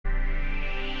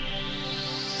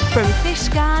From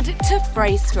Fishguard to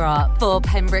Freystrop for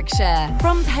Pembrokeshire.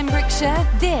 From Pembrokeshire,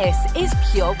 this is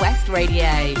Pure West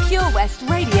Radio. Pure West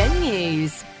Radio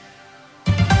News.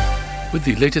 With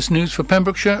the latest news for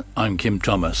Pembrokeshire, I'm Kim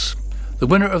Thomas. The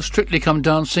winner of Strictly Come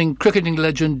Dancing, cricketing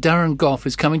legend Darren Gough,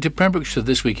 is coming to Pembrokeshire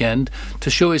this weekend to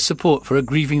show his support for a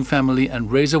grieving family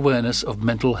and raise awareness of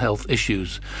mental health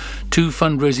issues. 2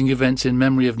 fundraising events in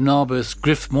memory of Narberth's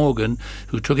Griff Morgan,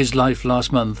 who took his life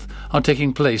last month, are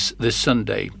taking place this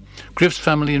Sunday. Griff's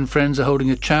family and friends are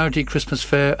holding a charity Christmas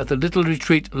fair at the Little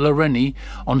Retreat Loreni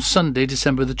on Sunday,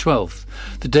 December the 12th.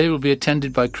 The day will be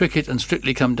attended by cricket and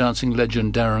Strictly Come Dancing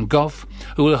legend Darren Gough,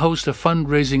 who will host a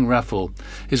fundraising raffle.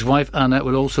 His wife Anna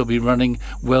will also be running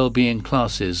well-being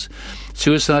classes.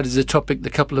 Suicide is a topic the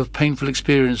couple have painful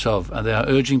experience of, and they are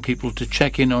urging people to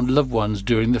check in on loved ones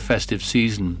during the festive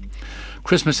season.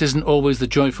 Christmas isn't always the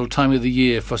joyful time of the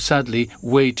year for, sadly,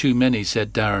 way too many,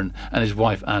 said Darren and his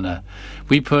wife Anna.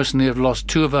 We personally have lost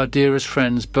 2 of our dearest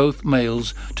friends, both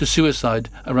males, to suicide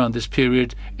around this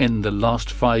period in the last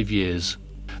 5 years.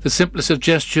 The simplest of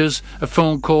gestures, a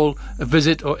phone call, a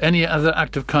visit or any other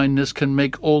act of kindness can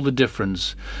make all the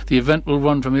difference. The event will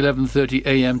run from 11:30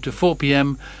 a.m. to 4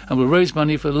 p.m. and will raise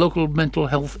money for local mental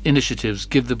health initiatives,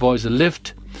 Give the Boys a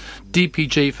Lift,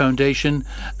 DPJ Foundation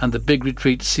and the Big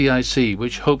Retreat CIC,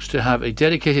 which hopes to have a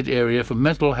dedicated area for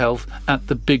mental health at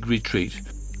the Big Retreat.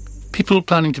 People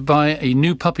planning to buy a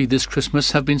new puppy this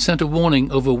Christmas have been sent a warning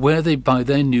over where they buy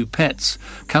their new pets.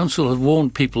 Council have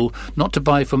warned people not to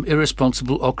buy from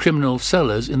irresponsible or criminal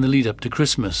sellers in the lead up to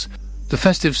Christmas. The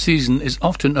festive season is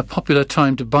often a popular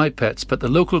time to buy pets, but the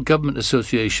local government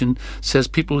association says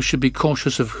people should be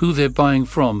cautious of who they're buying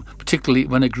from, particularly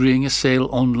when agreeing a sale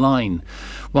online.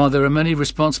 While there are many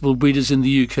responsible breeders in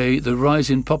the UK, the rise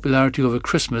in popularity over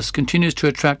Christmas continues to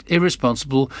attract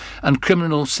irresponsible and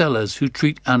criminal sellers who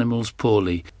treat animals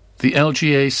poorly. The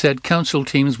LGA said council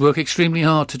teams work extremely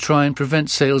hard to try and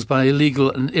prevent sales by illegal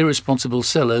and irresponsible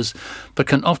sellers, but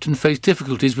can often face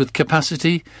difficulties with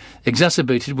capacity,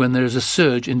 exacerbated when there is a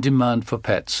surge in demand for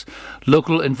pets.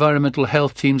 Local environmental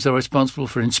health teams are responsible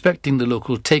for inspecting the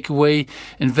local takeaway,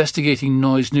 investigating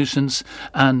noise nuisance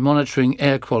and monitoring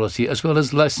air quality, as well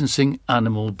as licensing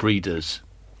animal breeders.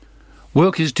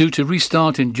 Work is due to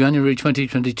restart in January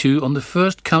 2022 on the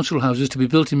first council houses to be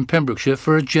built in Pembrokeshire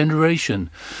for a generation.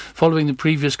 Following the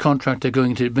previous contractor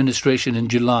going into administration in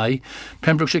July,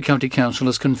 Pembrokeshire County Council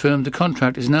has confirmed the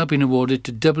contract has now been awarded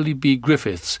to WB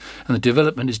Griffiths, and the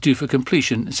development is due for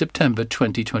completion in September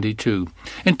 2022.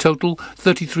 In total,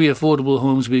 33 affordable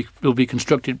homes will be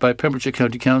constructed by Pembrokeshire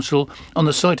County Council on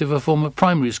the site of a former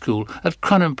primary school at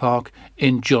Cranham Park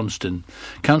in Johnston.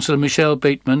 Councillor Michelle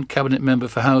Bateman, Cabinet Member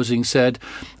for Housing, said,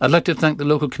 "I'd like to thank the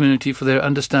local community for their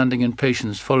understanding and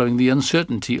patience following the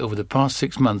uncertainty over the past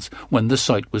 6 months when the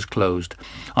site was closed.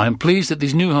 I am pleased that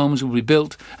these new homes will be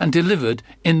built and delivered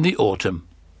in the autumn."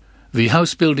 The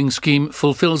house building scheme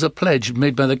fulfills a pledge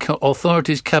made by the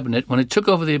authority's cabinet when it took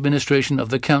over the administration of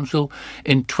the council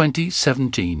in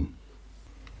 2017.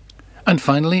 And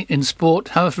finally, in sport,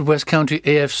 Haverfordwest County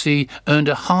AFC earned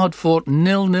a hard-fought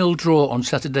 0-0 draw on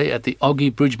Saturday at the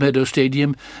Oggy Bridgemeadow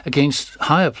Stadium against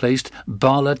higher-placed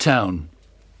Bala Town.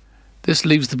 This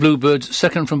leaves the Bluebirds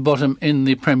second from bottom in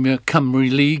the Premier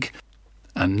Cymru League.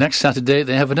 And next Saturday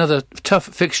they have another tough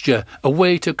fixture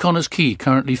away to Connors Quay,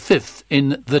 currently 5th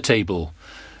in the table.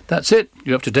 That's it.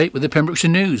 You're up to date with the Pembrokeshire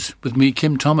News with me,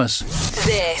 Kim Thomas.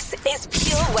 This is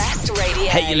Pure West Radio.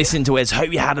 Hey, you listen to us.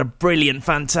 Hope you had a brilliant,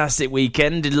 fantastic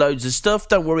weekend. Did loads of stuff.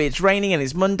 Don't worry, it's raining and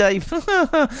it's Monday.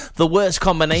 The worst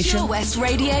combination. Pure West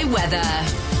Radio weather.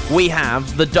 We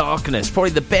have The Darkness,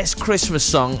 probably the best Christmas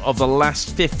song of the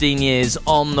last 15 years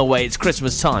on the way. It's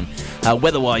Christmas time.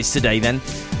 Weather-wise today, then.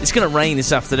 It's going to rain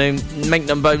this afternoon. Make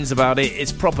no bones about it.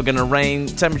 It's proper going to rain.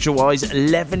 Temperature-wise,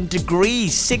 11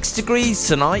 degrees, 6 degrees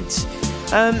tonight.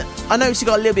 I noticed it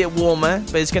got a little bit warmer,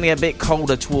 but it's going to get a bit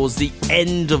colder towards the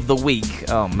end of the week.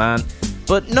 Oh, man.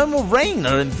 But no more rain,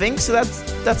 I don't think. So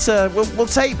that's we'll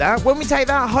take that. When we take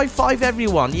that, high five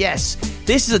everyone. Yes,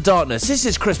 this is The Darkness. This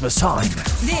is Christmas time.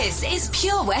 This is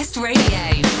Pure West Radio.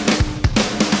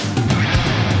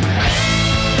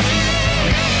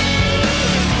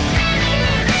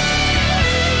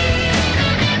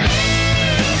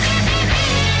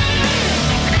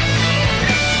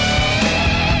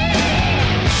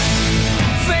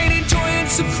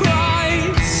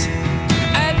 Surprise,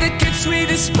 and the gifts we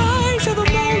despise are the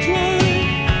mold one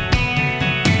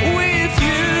with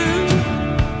you.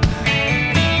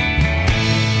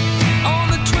 On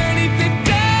the 25th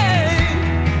day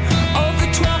of the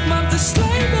 12th month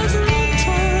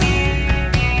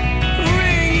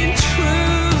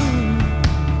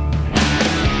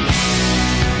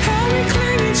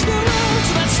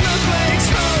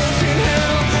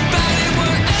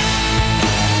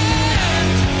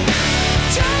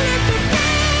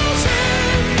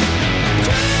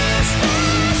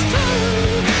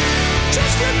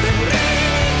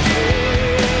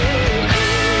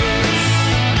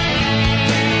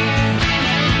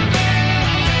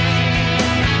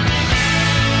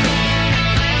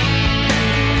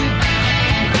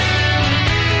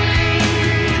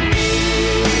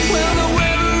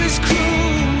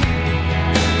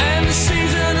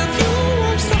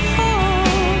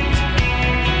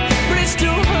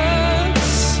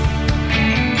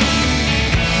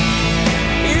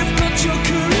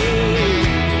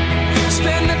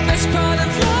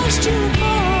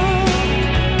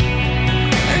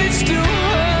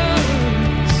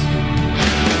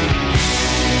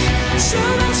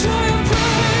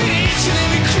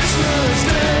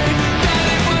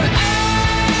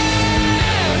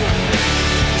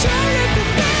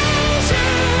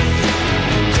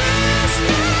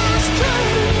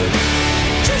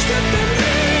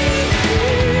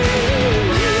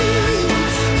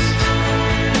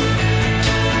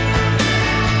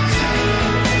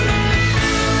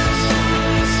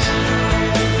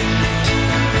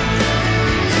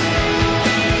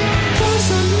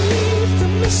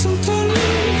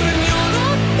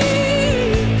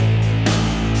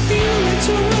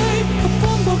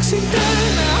Boxing Day.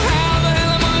 Now how the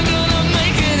hell am I gonna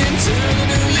make it into the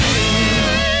new year?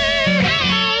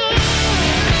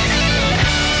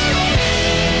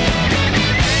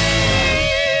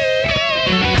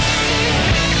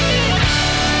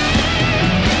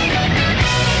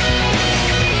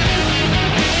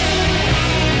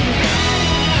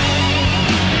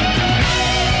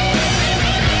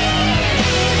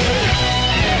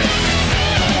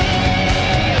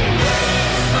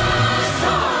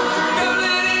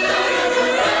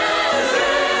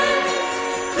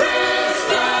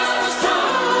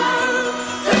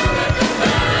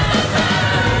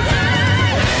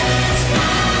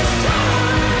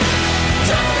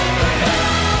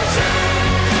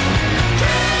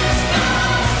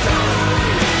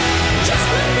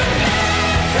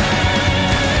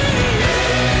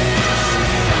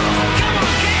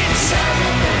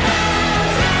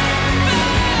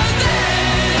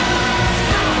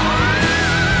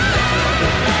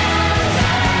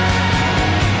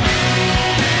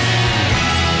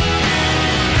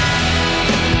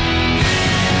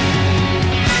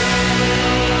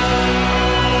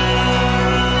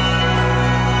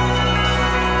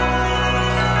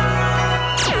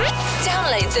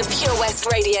 The Pure West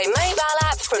Radio mobile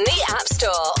app from the App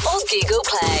Store or Google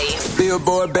Play.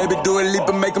 Billboard, baby, do a leap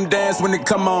and make them dance when they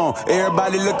come on.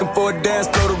 Everybody looking for a dance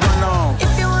floor to run on.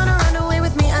 If you wanna run away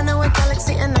with me, I know a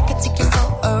galaxy and I can take you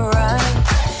for a ride.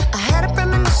 I had a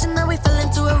premonition that we fell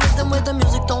into a rhythm where the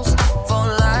music don't stop for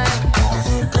life.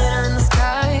 Glitter in the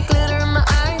sky, glitter in my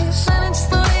eyes, shining just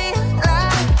the way you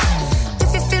like.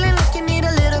 If you're feeling like you need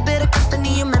a little bit of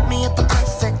company, you met me at the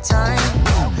perfect time.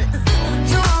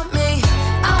 You want me,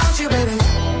 I want you, baby.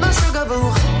 My sugar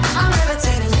boo, I'm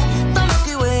levitating. The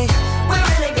Milky Way, we're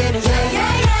renegading. Yeah,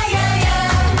 yeah, yeah, yeah,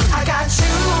 yeah. I got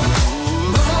you,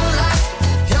 moonlight.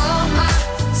 You're my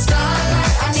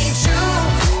starlight. I need you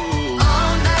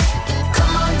all night.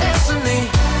 Come on, dance with me.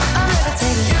 I'm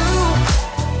levitating. You,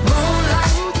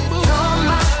 moonlight. You're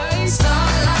my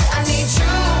starlight. I need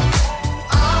you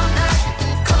all night.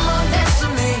 Come on, dance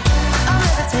with me. I'm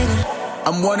levitating.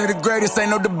 I'm one of the greatest,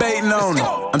 ain't no debating on it.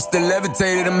 I'm still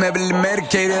levitated, I'm heavily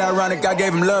medicated. Ironic, I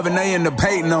gave him love and they end up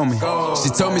hating on me. She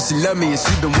told me she loved me and she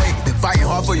been waiting. Been fighting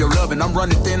hard for your love and I'm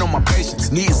running thin on my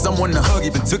patience. Needing someone to hug,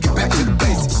 even took it back to the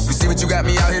basics. You see what you got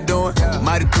me out here doing?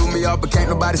 Might have threw me off, but can't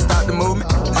nobody stop the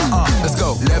movement. Let's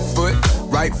go. Left foot,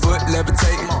 right foot,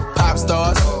 levitating. Pop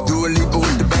stars, do a leap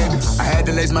with the baby. I had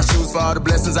to lace my shoes for all the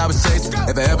blessings I was chasing.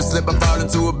 If I ever slip, I fall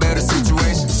into a better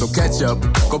situation. So catch up,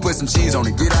 go put some cheese on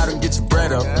it, get out and get your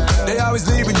bread up. They always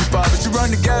leaving you far, but you run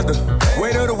together.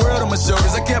 Weight of the world on my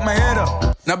shoulders, I kept my head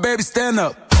up. Now baby, stand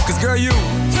up, cause girl, you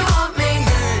want me,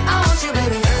 I want you,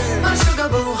 baby. My sugar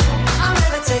boo, I'm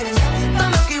levitating. The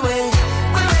Milky Way,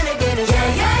 we're renegading. Yeah,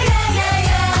 yeah, yeah, yeah,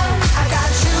 yeah. I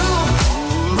got you,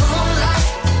 moonlight.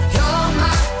 You're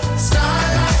my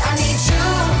starlight. I need you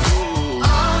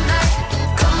all night.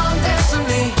 Come on, dance with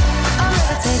me. I'm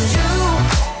levitating. You,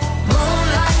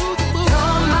 moonlight.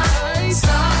 You're my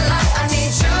starlight. I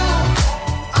need you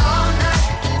all night.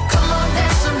 Come on,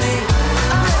 dance with me.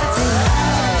 I'm levitating.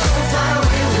 You can fly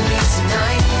away with me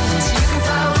tonight.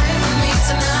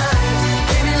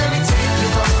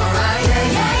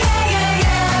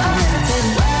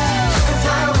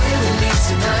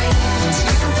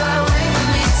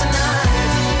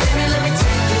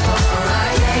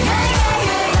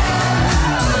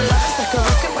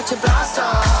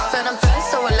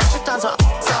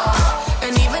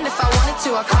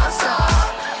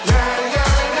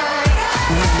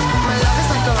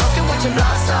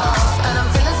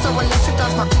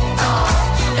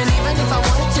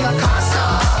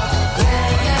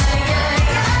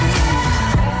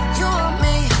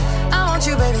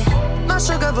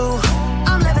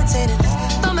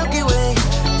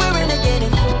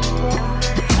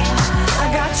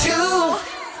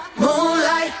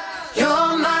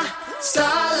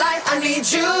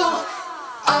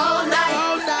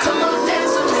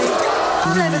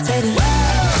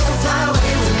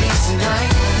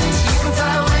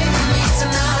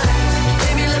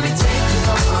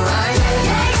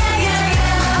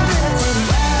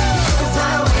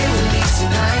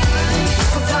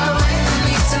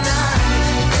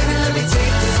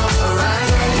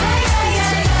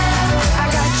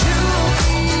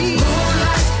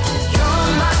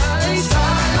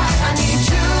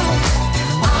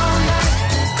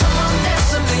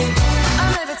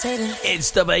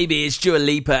 Gangsta Baby, it's Dua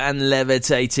Lipa and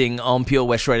Levitating on Pure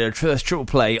West Radio. First triple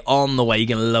play on the way. You're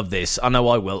going to love this. I know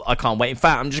I will. I can't wait. In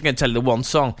fact, I'm just going to tell you the one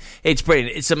song. It's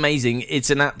brilliant. It's amazing. It's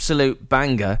an absolute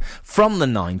banger from the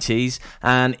 90s,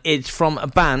 and it's from a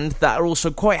band that are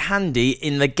also quite handy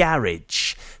in the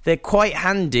garage. They're quite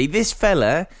handy. This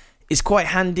fella is quite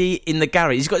handy in the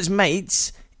garage. He's got his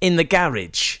mates in the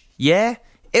garage. Yeah?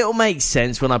 It'll make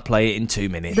sense when I play it in 2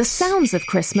 minutes. The sounds of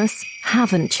Christmas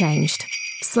haven't changed.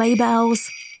 Sleigh bells,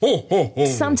 Ho, ho, ho.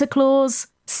 Santa Claus,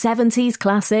 70s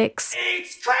classics.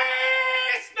 It's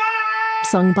Christmas!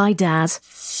 Sung by Dad.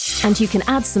 And you can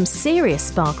add some serious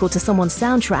sparkle to someone's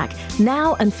soundtrack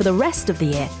now and for the rest of the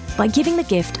year by giving the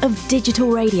gift of digital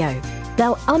radio.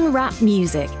 They'll unwrap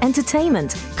music,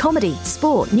 entertainment, comedy,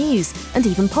 sport, news, and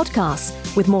even podcasts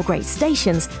with more great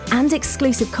stations and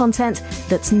exclusive content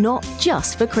that's not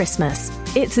just for Christmas.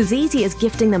 It's as easy as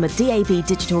gifting them a DAB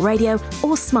digital radio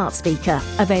or smart speaker,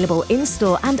 available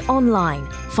in-store and online.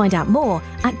 Find out more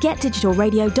at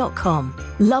getdigitalradio.com.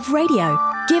 Love radio.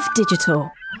 Give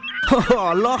digital.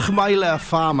 Oh, Lochmeyler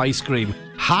Farm Ice Cream.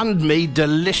 Handmade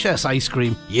delicious ice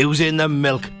cream using the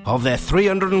milk of their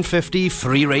 350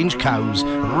 free-range cows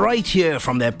right here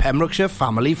from their Pembrokeshire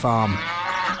family farm.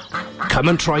 Come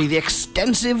and try the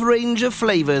extensive range of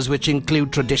flavours which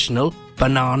include traditional,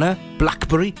 banana,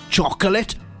 blackberry,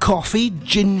 chocolate, coffee,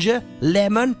 ginger,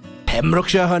 lemon,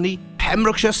 Pembrokeshire honey,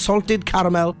 Pembrokeshire salted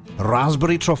caramel,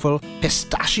 raspberry truffle,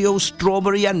 pistachio,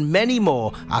 strawberry and many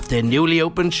more at their newly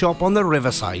opened shop on the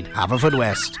Riverside,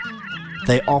 Haverfordwest.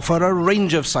 They offer a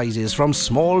range of sizes from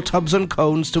small tubs and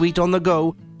cones to eat on the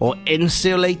go or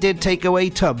insulated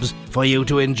takeaway tubs for you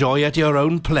to enjoy at your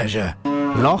own pleasure.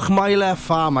 Lochmeyler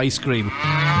Farm Ice Cream.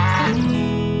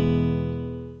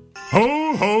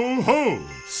 Ho, ho, ho!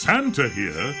 Santa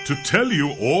here to tell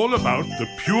you all about the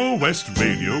Pure West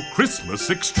Radio Christmas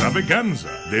Extravaganza,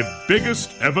 their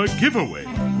biggest ever giveaway,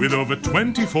 with over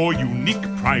 24 unique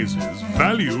prizes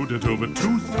valued at over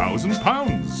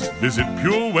 £2,000. Visit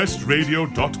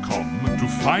purewestradio.com to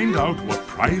find out what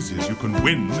prizes you can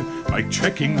win by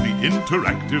checking the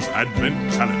interactive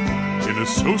Advent calendar in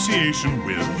association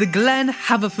with The Glen,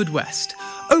 Haverfordwest.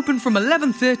 Open from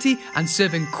 11:30 and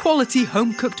serving quality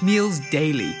home-cooked meals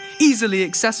daily. Easily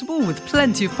accessible with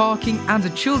plenty of parking and a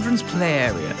children's play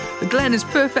area. The Glen is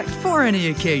perfect for any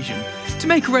occasion. To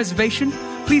make a reservation,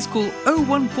 please call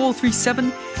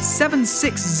 01437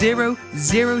 760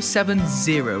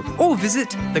 070 or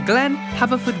visit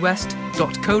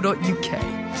theglenhaverfordwest.co.uk.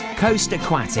 Coast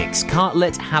Aquatics,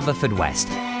 Cartlet, Haverfordwest,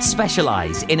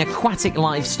 specialise in aquatic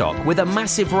livestock with a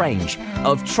massive range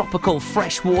of tropical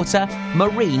freshwater,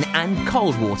 marine and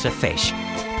cold water fish.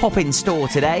 Pop in store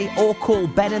today or call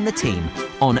Ben and the team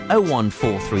on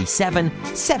 01437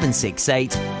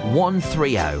 768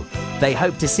 130. They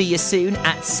hope to see you soon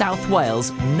at South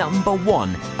Wales'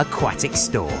 #1 aquatic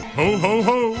store. Ho, ho,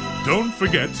 ho! Don't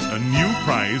forget, a new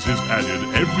prize is added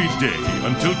every day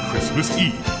until Christmas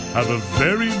Eve. Have a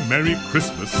very Merry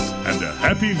Christmas and a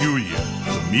Happy New Year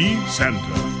from me,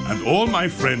 Santa, and all my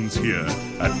friends here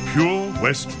at Pure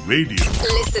West Radio.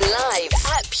 Listen live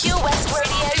at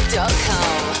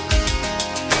purewestradio.com.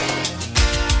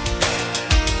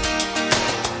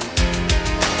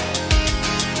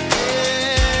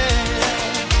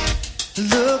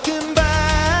 Looking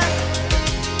back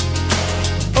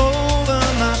over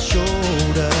my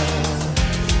shoulder,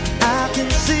 I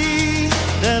can see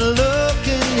that look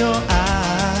in your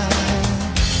eye.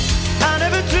 I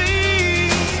never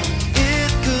dreamed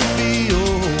it could be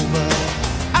over.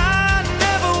 I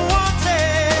never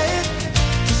wanted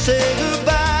to say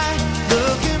goodbye.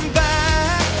 Looking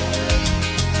back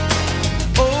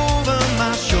over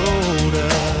my shoulder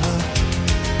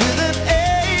with an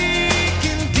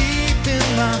aching deep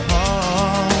in my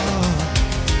heart.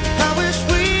 I wish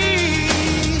we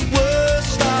were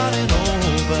starting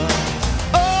over.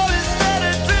 Oh, instead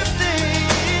of drifting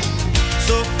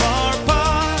so far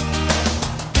apart.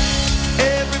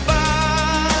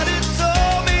 Everybody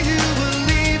told me you were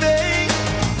leaving.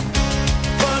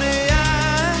 Funny, I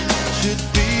should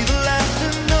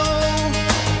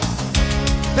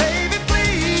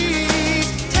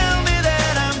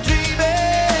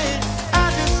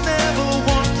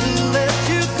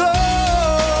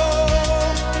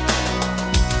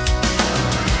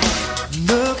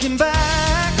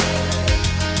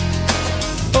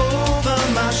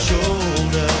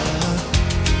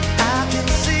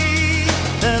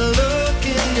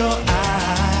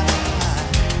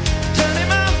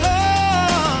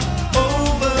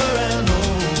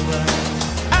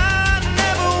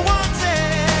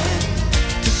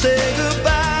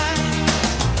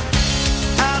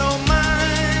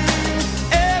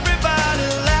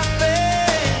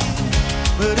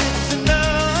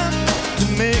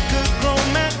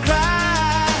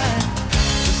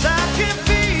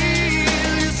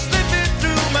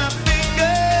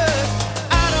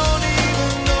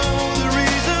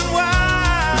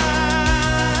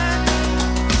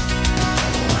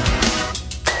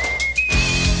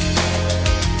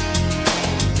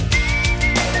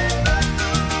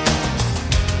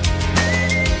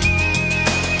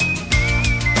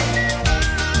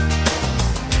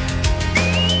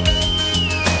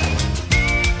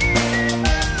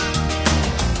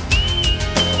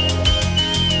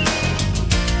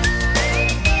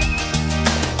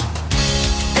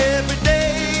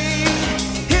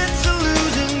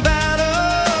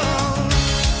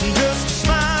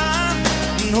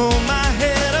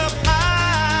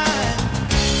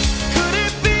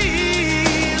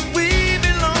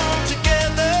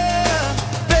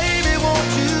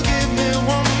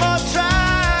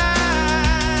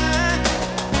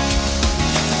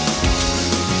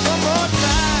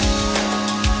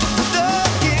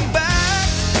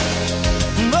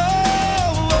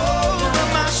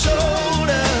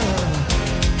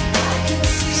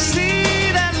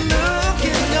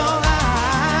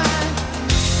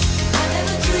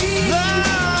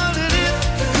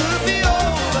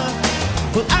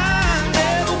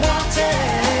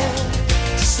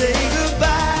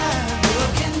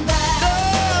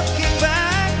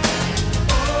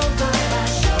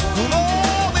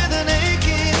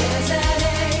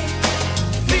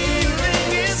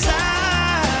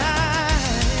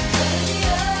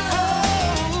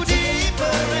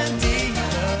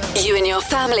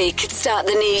family could start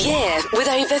the new year with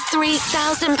over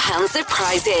 £3,000 of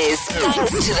prizes.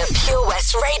 Thanks to the Pure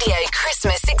West Radio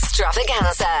Christmas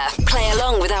Extravaganza. Play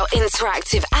along with our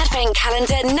interactive advent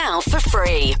calendar now for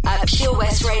free at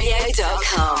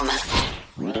purewestradio.com.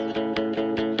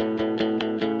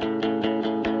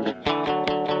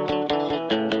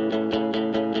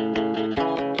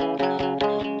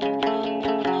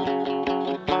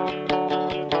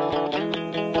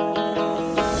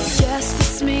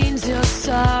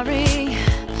 Sorry,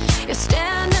 you're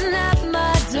standing at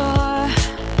my door.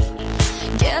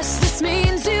 Guess this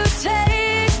means you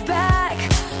take back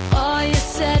all you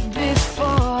said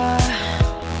before.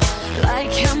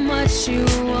 Like how much you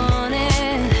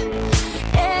wanted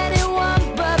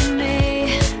anyone but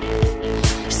me.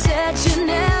 Said you'd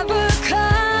never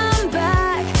come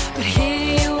back, but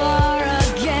here you are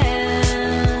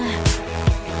again.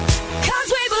 'Cause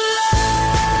we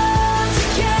belong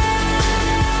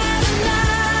together now,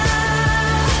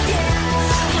 yeah.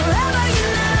 Forever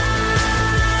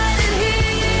united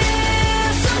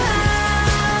here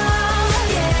somehow,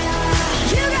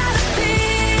 yeah. You got a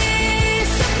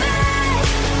piece of me,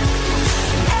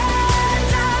 and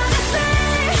honestly,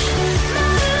 my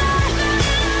life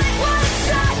won't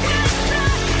suck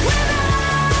without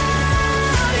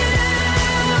you.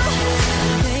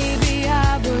 Maybe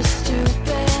I was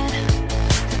stupid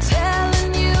for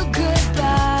telling you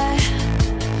goodbye.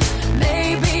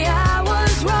 Maybe I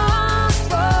was wrong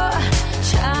for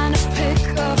trying to pick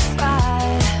a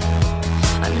fight.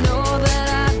 I know that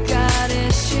I've got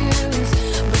issues,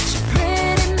 but you're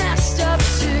pretty messed up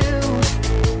too.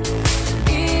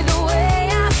 Either way,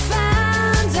 I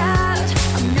found out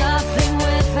I'm nothing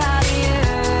without you.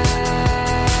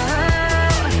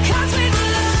 'Cause we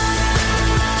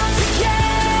belong together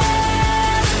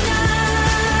now,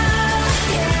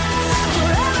 yeah.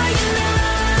 Forever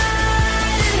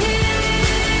united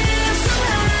here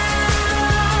somehow,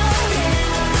 yeah.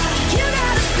 You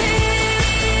got a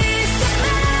piece of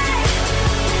me,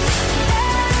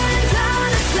 and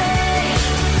honestly,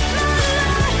 my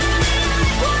life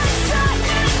won't suck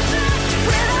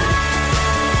without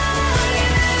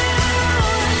you.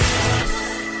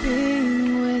 Being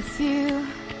with you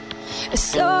is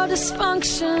so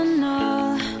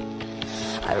dysfunctional.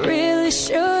 I really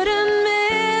shouldn't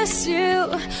miss you,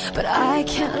 but I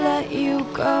can't let you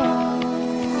go.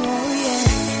 Yeah.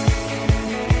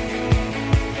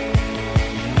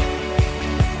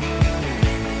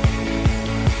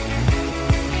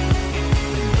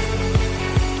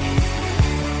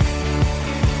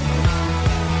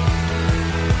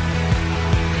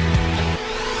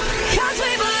 Cause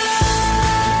we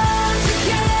belong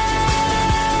together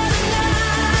now,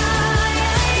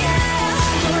 yeah, yeah.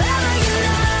 Forever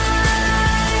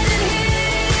united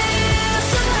here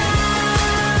somehow,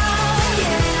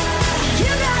 yeah.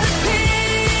 You got a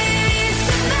piece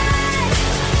of me,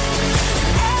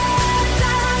 and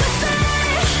honestly,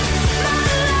 my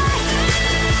life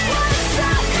won't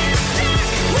suck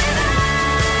without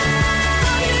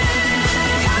you.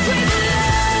 'Cause we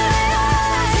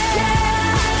belong together.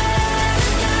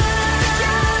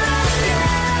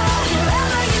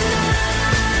 Forever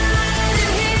united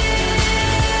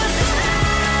here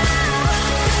somehow,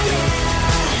 yeah.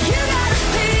 You got a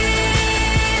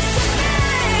piece of me,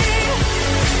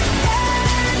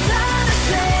 and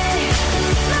honestly,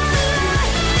 my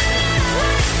life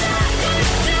won't suck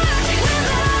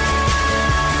without you.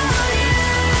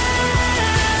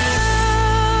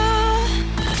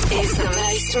 It's the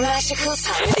most magical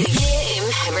time of the year in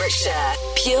Pembrokeshire.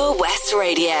 Pure West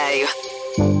Radio.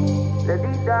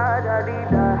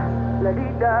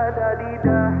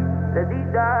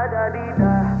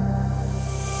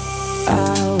 I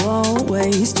won't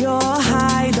waste your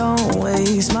high, don't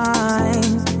waste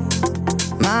mine.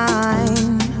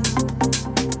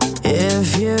 If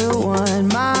you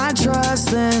want my trust,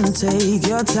 then take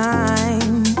your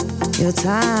time.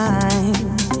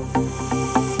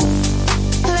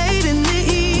 Late in the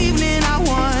evening, I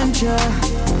want you.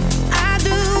 I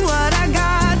do what I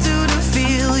got to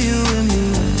feel you in me.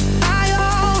 I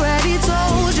already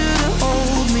told you to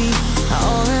hold me. I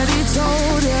already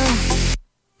told you.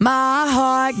 My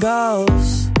heart goes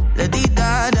la di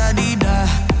da da di da,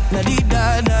 la di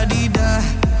da da di da,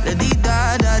 la di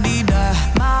da da di da.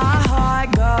 My heart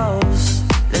goes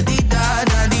la di da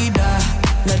da di da,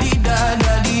 la di da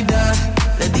da di da,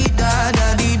 la di da da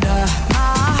di da.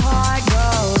 My heart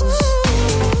goes.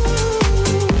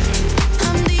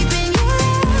 I'm deep in your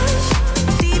love,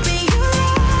 deep in your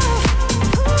love.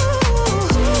 Ooh.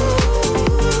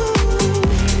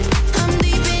 I'm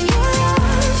deep in your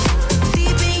love,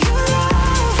 deep in your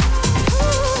love.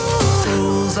 Ooh.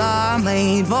 Rules are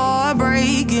made for breaking.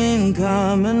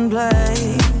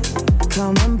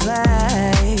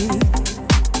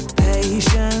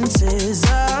 patience is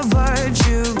a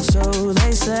virtue, so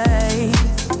they say,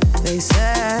 they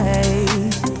say.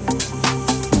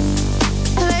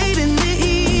 Late in the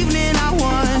evening, I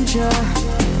want you.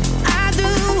 I do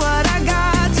what I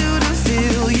got to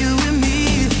feel you and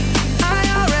me. I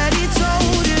already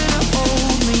told you to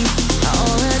hold me. I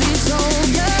already told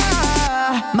you.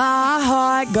 My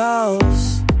heart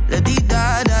goes la di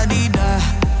da da di da,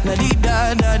 la di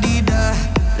da da di da,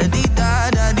 la di da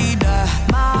da di da.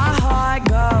 My heart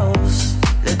goes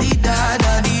la di da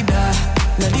da di da,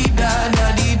 la di da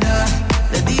da di da,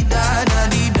 la di da da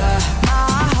di da.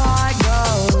 My heart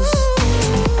goes.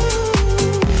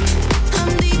 I'm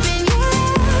deep in your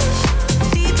love,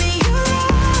 deep in your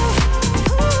love.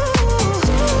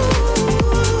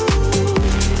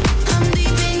 I'm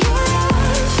deep in your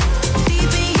love,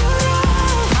 deep in your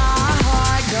love. My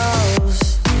heart goes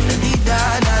la di da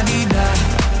da di da,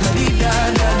 la di da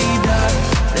da di da,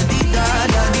 la di da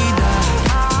da di da.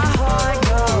 My heart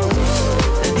goes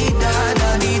la di da da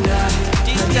di da,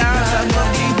 di da da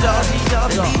di da, di da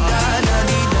da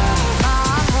di da.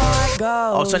 My heart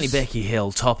goes. Oh, it's only Becky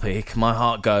Hill topic. My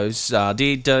heart goes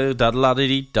dee do da la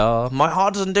dee da. My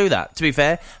heart doesn't do that, to be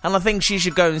fair, and I think she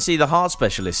should go and see the heart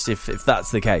specialist if that's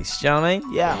the case. Do you know what I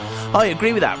mean? Yeah, I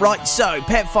agree with that. Right, so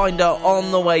Pet Finder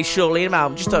on the way shortly in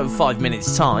about just over 5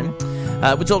 minutes' time.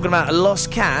 We're talking about a lost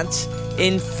cat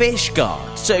in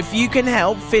Fishguard. So if you can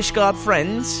help Fishguard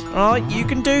friends, all right, you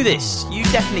can do this. You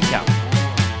definitely can.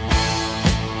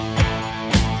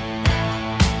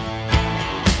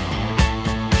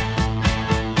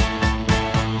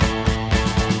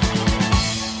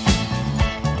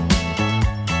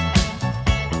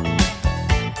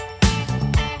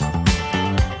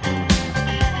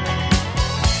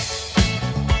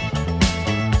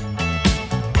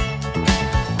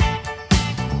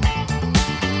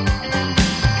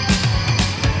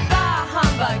 Bah,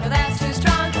 humbug, well, that's too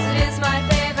strong, 'cause it is my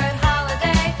favorite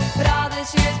holiday. But all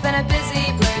this year's been a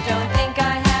busy blur. Don't think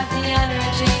I have the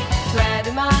energy to add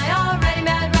to my already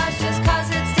mad rush, just 'cause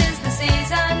it's 'tis the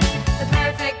season. The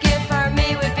perfect gift for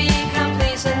me would be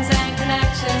completions and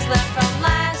connections left from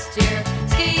last year.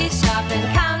 Ski shop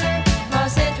encounter,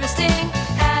 most interesting.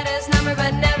 Had his number,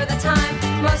 but never the time.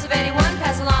 Most of 81,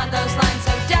 pass along those lines.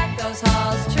 So deck those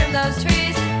halls, trim those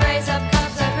trees, raise up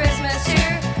cups of Christmas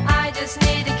cheer. I just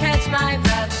need to catch my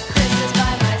breath. Christmas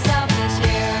by myself this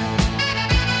year.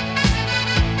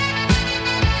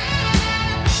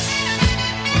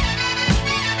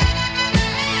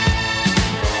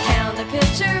 Count the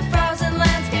picture, frozen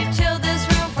landscape, chill this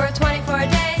room for 24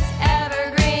 days.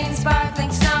 Evergreen,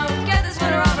 sparkling snow, get this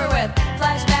winter over with.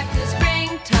 Flashback to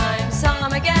springtime, saw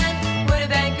him again. Would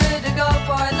have been good to go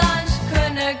for lunch.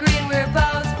 Couldn't agree, and we're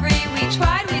both free. We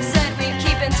tried, we said we'd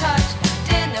keep in touch.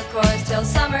 Didn't, of course, till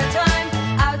summertime.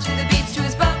 Out to the beach to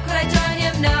his boat, could I join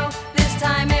him? No, this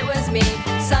time it was me.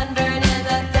 Sunburn in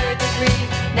the 3rd degree.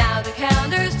 Now the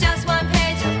calendar's just one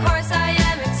page. Of course I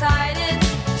am excited.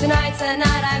 Tonight's the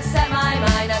night I've set my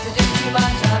mind not to do too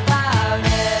much about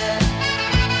it.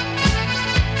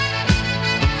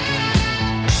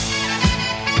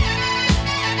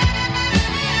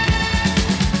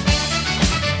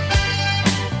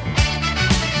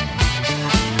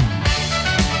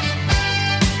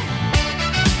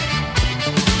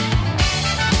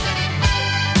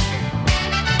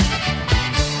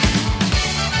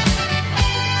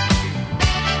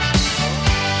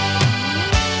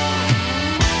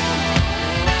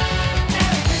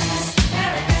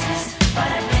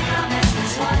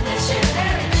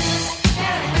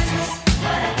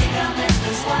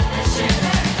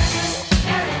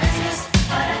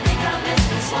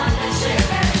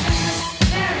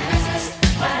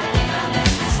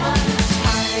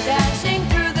 Dashing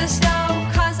through the snow,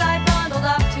 'cause I bundled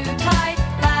up too tight.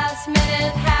 Last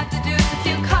minute, have to do a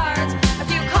few cards, a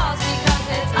few calls, because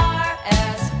it's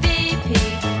RSVP.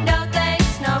 No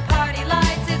thanks, no party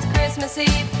lights, it's Christmas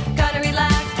Eve. Gonna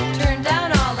relax, turn down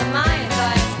all of my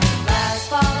invites. Last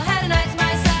fall, I had a night to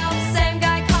myself. Same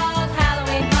guy called,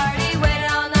 Halloween party. Waited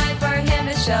all night for him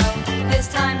to show. This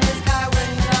time his car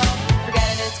wouldn't go. Forget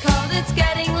it, it's cold, it's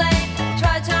getting late.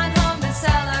 Trudge on home to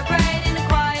celebrate in a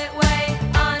quiet way.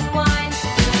 Unwind,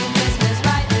 doing Christmas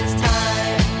right this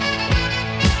time.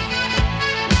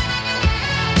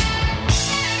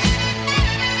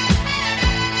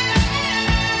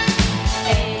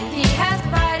 A&P has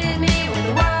provided me with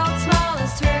the world's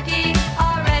smallest turkey,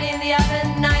 already in the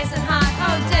oven, nice and hot.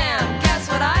 Oh damn, guess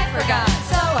what I forgot?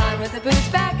 So on with the boots,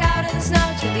 back out in the snow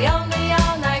to the only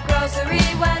all-night grocery.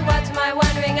 When what to my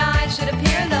wondering eyes should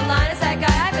appear in the line is that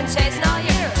guy I've been chasing all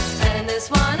year. And in this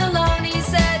one alone, he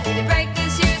said, need a break,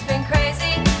 this year's been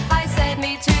crazy. I said,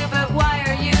 me too, but why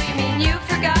are you? You mean you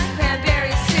forgot?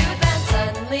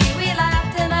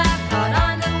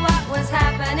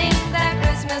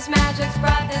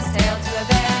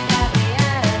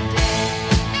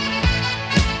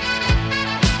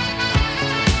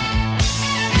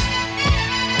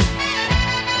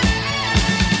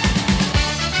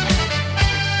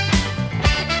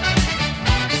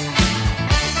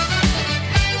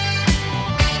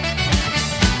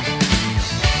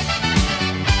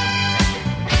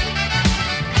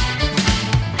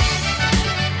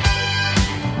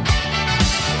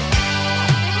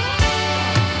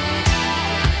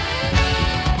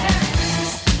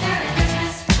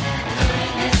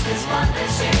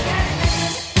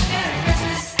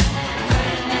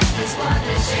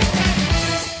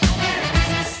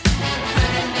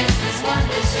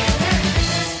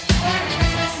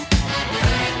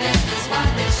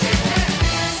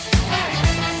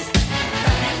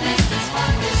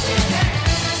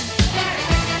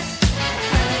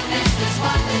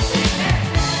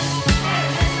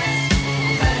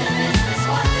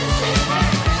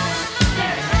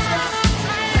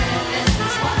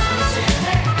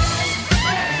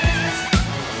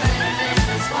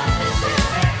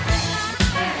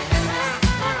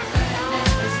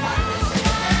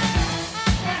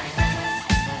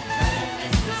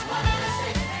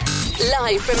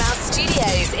 Live from our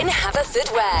studios in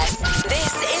Haverfordwest,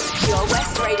 this is Pure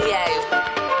West Radio.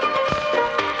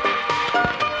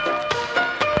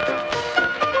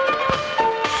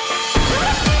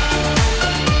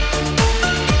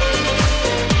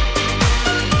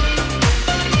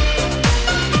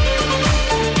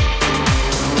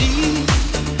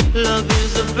 Love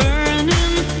is a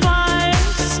burning fire,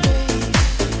 stay,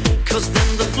 'cause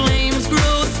then the flames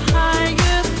grow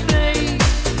higher, babe.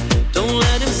 Don't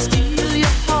let him steal your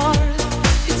heart,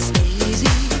 it's easy,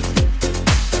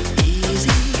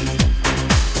 easy.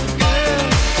 Girl,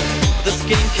 this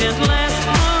game can't last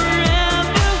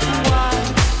forever, why?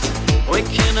 We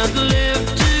cannot live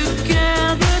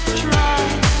together, try.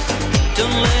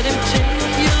 Don't let him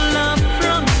take your love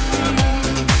from me.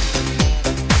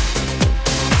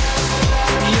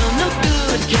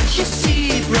 Can't you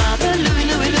see, brother Louis,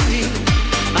 Louis, Louis?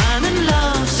 I'm in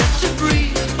love, set her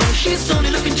free. Oh, she's only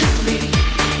looking to me.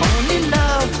 Only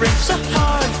love breaks a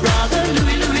heart, brother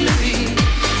Louis, Louis, Louis.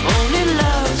 Only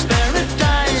love's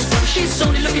paradise. Oh, she's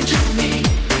only looking to me.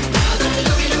 Brother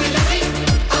Louis, Louis, Louis.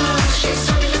 Oh, she's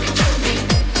only looking to me.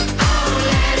 Oh,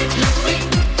 let it Louis.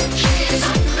 She's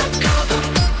undercover.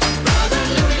 Brother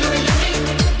Louis, Louis, Louis.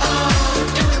 Oh,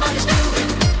 doing what he's doing.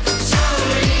 So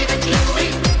leave it,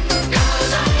 Louis.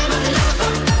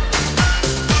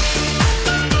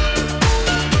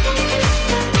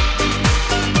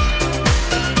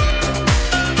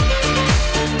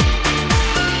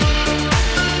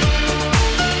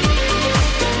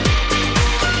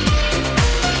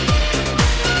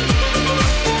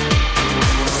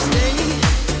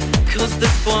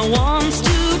 This boy wants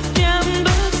to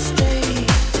gamble, stay.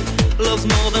 Loves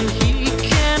more than he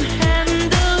can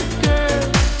handle,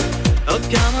 girl. Oh,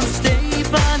 come and stay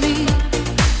by me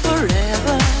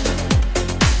forever,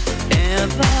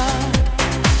 ever.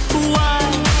 Why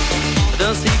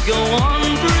does he go on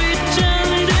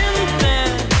pretending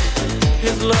that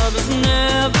his love is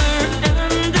never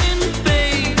ending,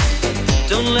 babe?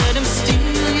 Don't let him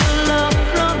steal your love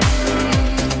from me.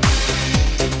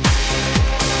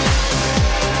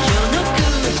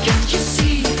 Can't you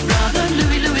see, brother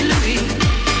Louis, Louis, Louis?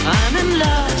 I'm in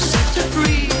love, set her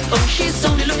free. Oh, she's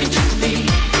only looking to me.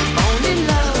 Only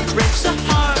love breaks a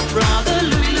heart, brother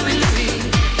Louis, Louis, Louis.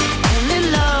 Only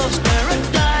love's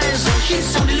paradise. Oh,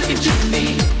 she's only looking to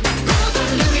me. Brother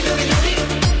Louis, Louis, Louis.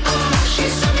 Oh,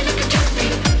 she's only looking to me.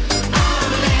 Oh,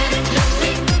 let it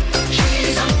Louis.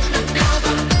 She's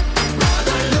undercover.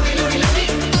 Brother Louis, Louis, Louis.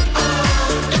 Oh,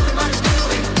 doing what he's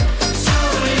doing. So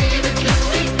leave it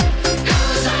Louis.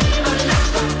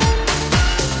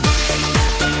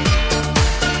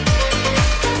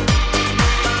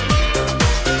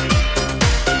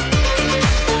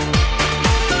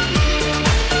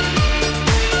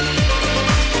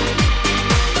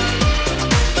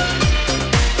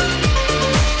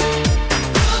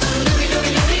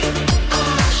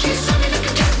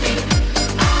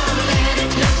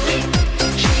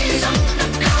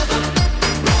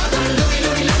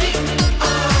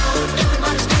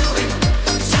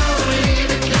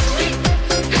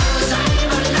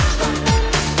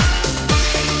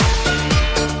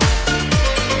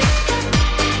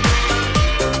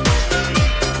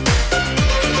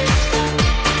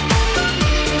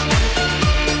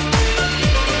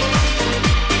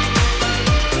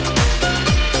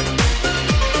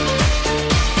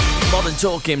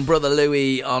 Talking Brother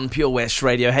Louis on Pure West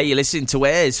Radio. Hey, you're listening to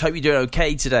Airs. Hope you're doing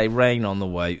okay today. Rain on the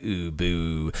way. Ooh,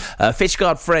 boo.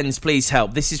 Fishguard friends, please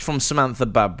help. This is from Samantha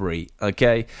Bradbury,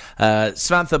 okay?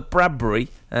 Samantha Bradbury,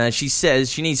 she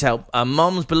says she needs help.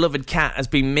 Mom's beloved cat has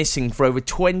been missing for over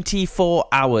 24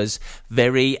 hours.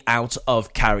 Very out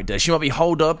of character. She might be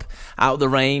holed up out of the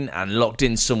rain and locked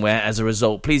in somewhere as a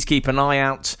result. Please keep an eye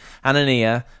out and an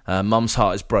ear. Mom's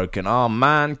heart is broken. Oh,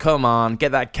 man, come on.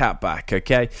 Get that cat back,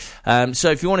 okay? So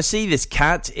if you want to see this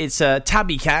cat, it's a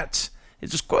tabby cat.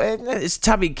 It's a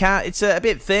tabby cat. It's a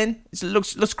bit thin. It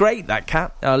looks great, that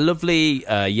cat. Lovely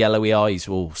yellowy eyes.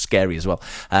 Well, scary as well.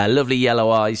 Lovely yellow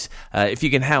eyes. If you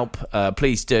can help,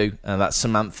 please do. That's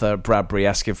Samantha Bradbury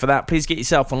asking for that. Please get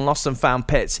yourself on Lost and Found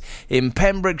Pets in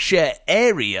Pembrokeshire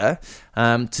area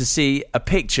to see a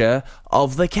picture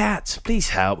of the cat. Please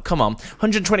help. Come on.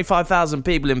 125,000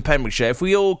 people in Pembrokeshire. If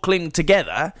we all cling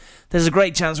together, there's a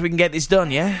great chance we can get this done,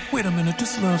 yeah? Wait a minute.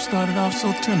 This love started off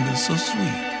so tender, so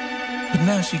sweet. But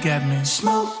now she got me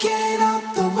smoking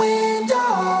out the window.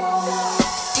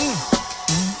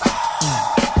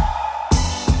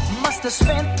 Must have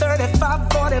spent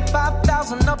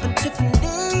 45,000 up in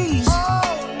Tiffany's.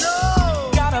 Oh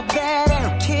no! Got a bed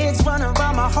and kids running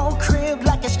around my whole crib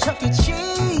like it's Chuck E.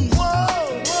 Cheese.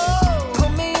 Whoa, whoa!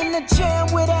 Put me in the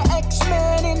gym with an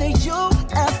X-Men in the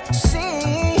UFC.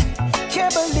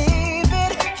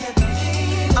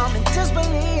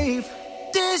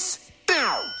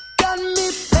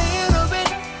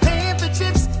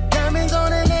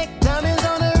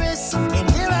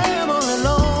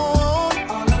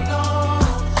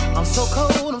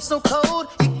 so cold.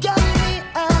 You got me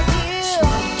out here.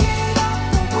 Smoking out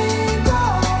the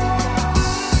window.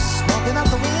 Smoking out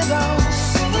the window.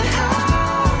 Singing,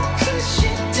 how could she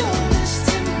do this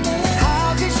to me?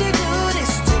 How could she do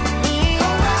this to me?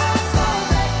 Oh, I thought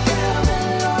that girl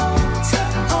belonged to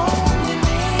only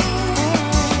me.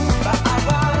 But I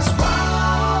was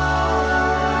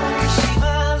wrong. She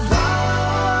belonged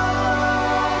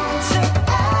to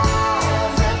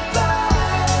everybody.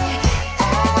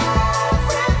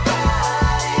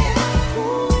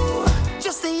 Ooh.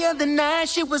 Just the other night,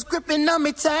 she was gripping on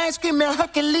me tight, screaming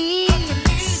Hercules.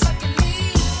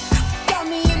 Got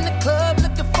me in the club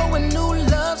looking for a new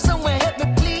love. Someone help me,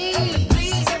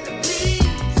 please.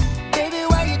 Baby,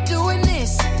 why you doing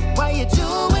this? Why you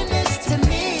doing this to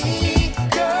me,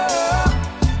 girl?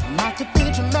 Not to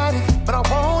be dramatic, but I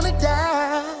wanna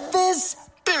die. This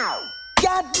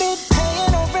got me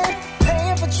paying on rent,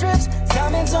 paying for trips,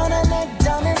 diamonds on her neck,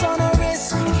 diamonds on her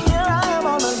wrist. Here I am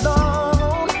all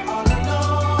alone, all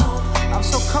alone. I'm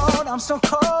so cold, I'm so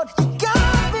cold. You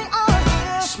got me out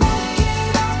here,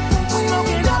 smoking out the window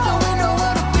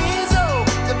with a Benzo,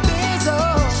 the Benzo.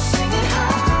 Singing,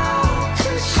 how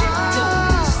could she do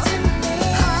this to me?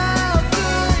 How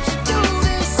could you do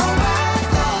this? Oh, I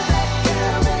thought that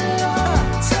girl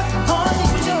belonged to only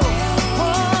you,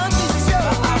 only you.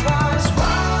 I was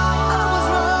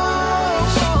wrong.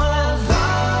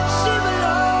 She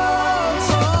belongs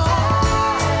to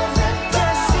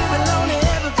everybody. She belongs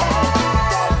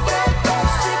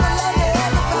to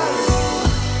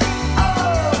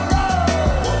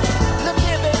everybody. Look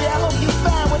here, baby, I hope you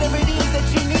find whatever it is that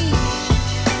you need.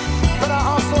 But I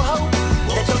also hope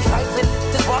that your trifling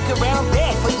just walk around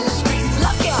barefoot in the streets.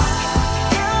 Look out!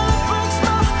 Girl, it breaks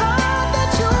my heart that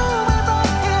you ain't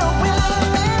right here with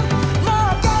me.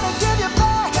 Now I gotta give you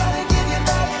back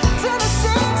to the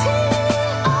city.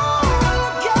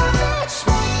 Oh, you got me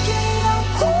smoking out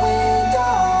the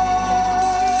window.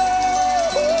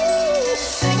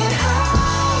 Singing,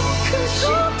 how could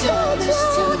she do this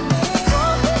to me?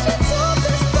 How could you do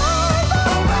this, baby?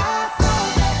 Oh, I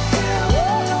thought that girl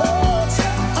belonged to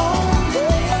only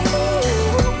me.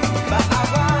 But I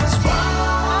was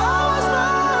wrong.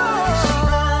 She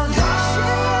belongs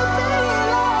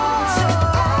to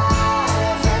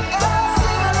everybody.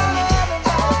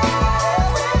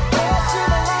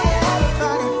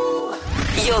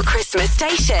 Your Christmas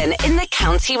station in the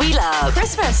county we love.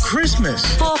 Christmas.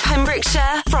 For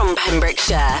Pembrokeshire, from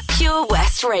Pembrokeshire. Pure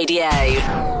West Radio.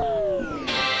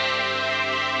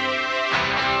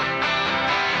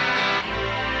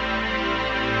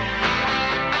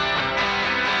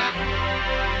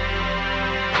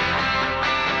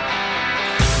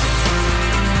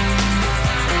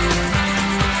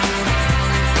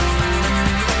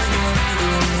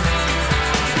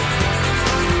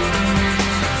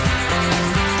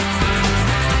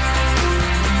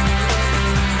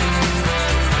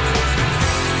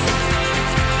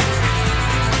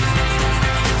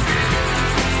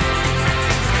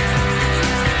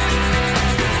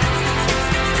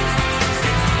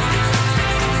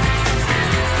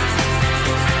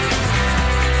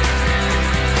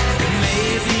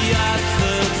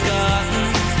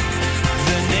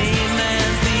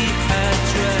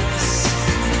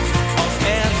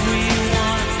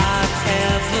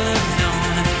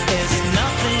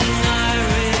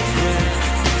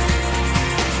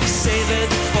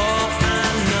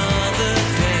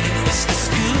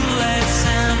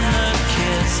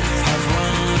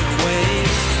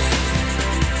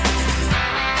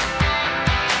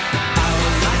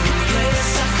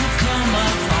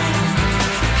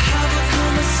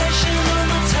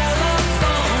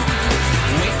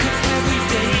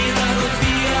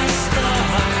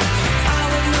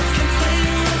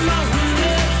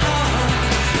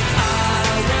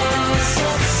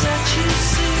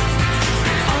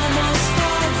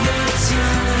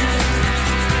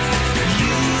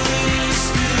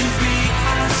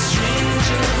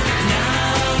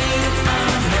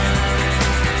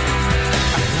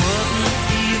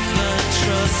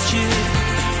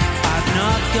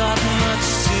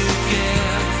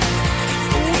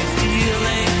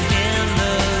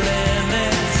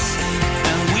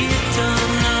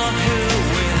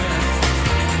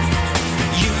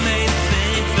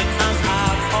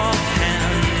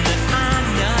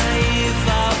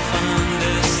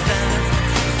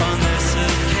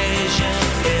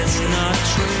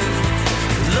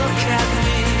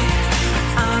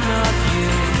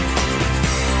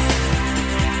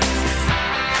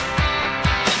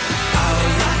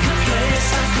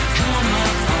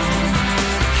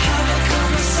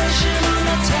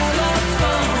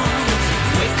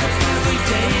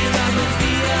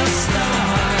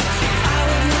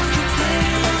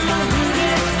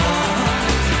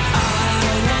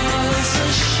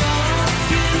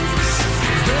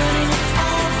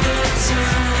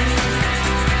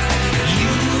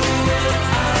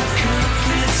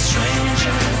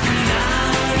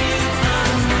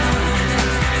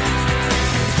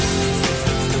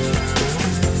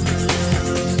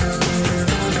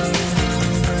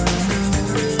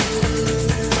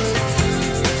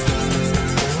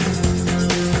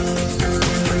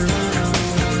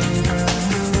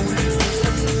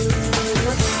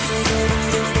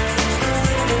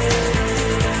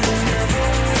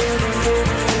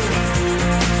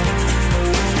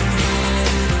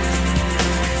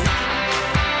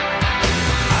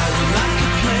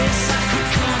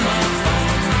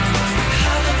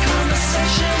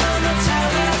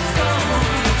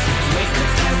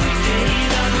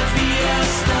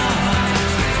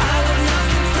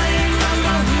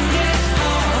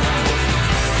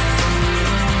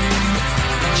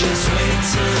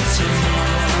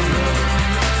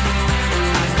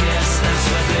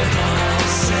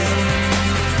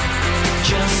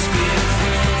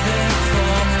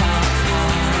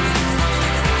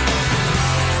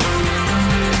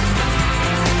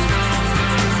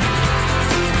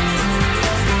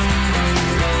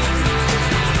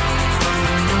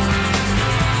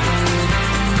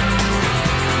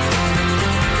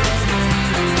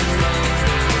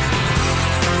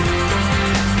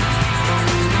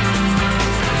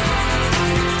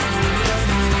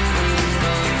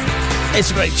 It's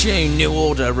a great tune, New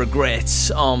Order,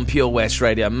 Regrets on Pure West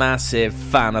Radio. Massive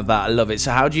fan of that, I love it.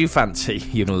 So how do you fancy,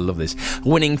 you're going to love this,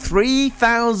 winning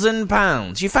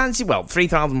 £3,000? You fancy, well,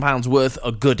 £3,000 worth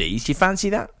of goodies. You fancy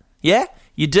that? Yeah?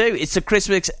 You do. It's the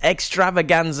Christmas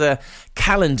extravaganza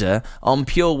calendar on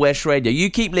Pure West Radio. You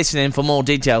keep listening for more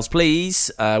details, please.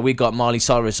 We've got Miley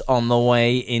Cyrus on the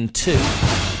way in 2.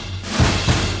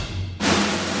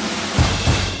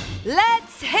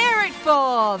 Let's hear it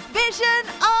for Vision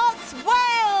Arts Wales!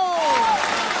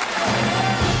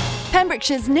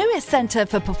 Pembrokeshire's newest centre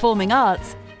for performing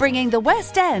arts, bringing the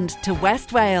West End to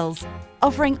West Wales.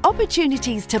 Offering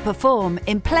opportunities to perform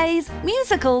in plays,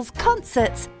 musicals,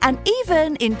 concerts, and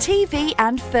even in TV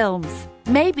and films.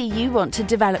 Maybe you want to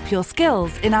develop your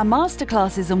skills in our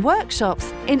masterclasses and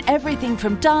workshops in everything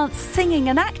from dance, singing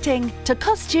and acting to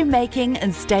costume making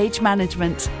and stage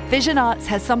management. Vision Arts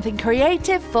has something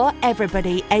creative for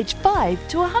everybody aged 5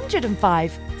 to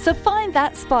 105. So find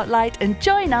that spotlight and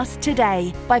join us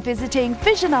today by visiting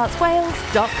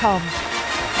visionartswales.com.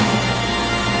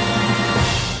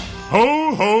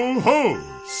 Ho, ho, ho!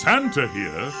 Santa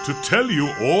here to tell you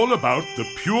all about the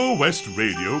Pure West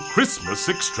Radio Christmas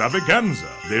Extravaganza,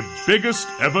 their biggest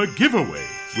ever giveaway,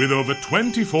 with over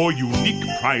 24 unique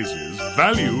prizes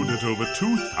valued at over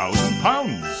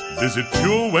 £2,000. Visit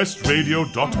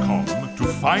purewestradio.com to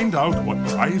find out what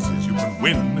prizes you can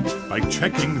win by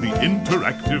checking the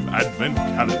interactive Advent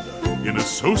calendar. In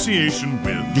association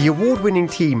with... The award-winning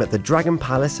team at the Dragon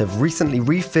Palace have recently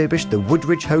refurbished the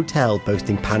Woodridge Hotel,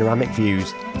 boasting panoramic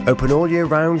views. Open all year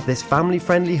round, this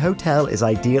family-friendly hotel is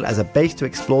ideal as a base to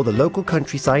explore the local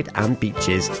countryside and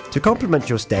beaches. To complement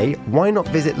your stay, why not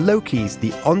visit Loki's,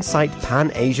 the on-site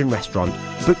Pan-Asian restaurant?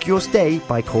 Book your stay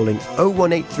by calling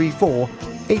 01834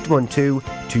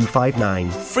 812-259.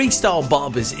 Freestyle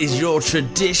Barbers is your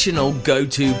traditional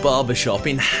go-to barbershop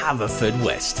in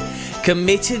Haverfordwest.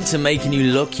 Committed to making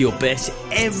you look your best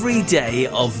every day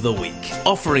of the week.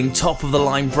 Offering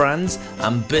top-of-the-line brands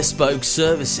and bespoke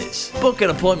services. Book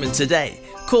an appointment today.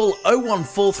 Call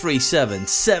 01437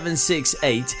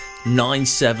 768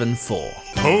 974.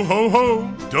 Ho, ho,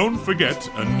 ho! Don't forget,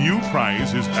 a new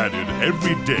prize is added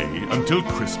every day until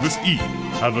Christmas Eve.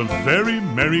 Have a very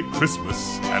Merry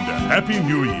Christmas and a Happy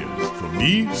New Year from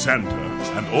me, Santa,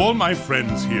 and all my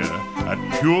friends here at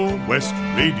Pure West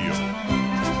Radio.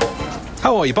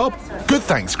 How are you, Bob? Good,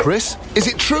 thanks, Chris. Is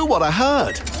it true what I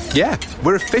heard? Yeah,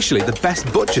 we're officially the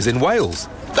best butchers in Wales.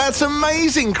 That's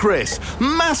amazing, Chris.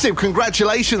 Massive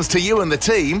congratulations to you and the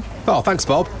team. Oh, thanks,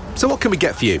 Bob. So what can we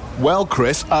get for you? Well,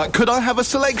 Chris, could I have a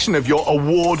selection of your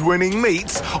award-winning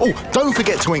meats? Oh, don't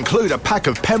forget to include a pack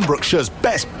of Pembrokeshire's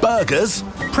best burgers.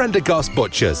 Prendergast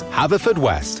Butchers,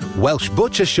 Haverfordwest, Welsh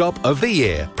Butcher Shop of the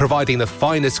Year, providing the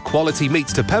finest quality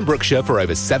meats to Pembrokeshire for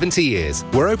over 70 years.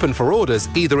 We're open for orders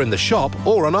either in the shop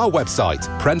or on our website,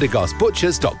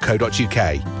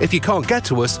 prendergastbutchers.co.uk. If you can't get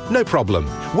to us, no problem.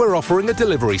 We're offering a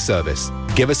delivery service.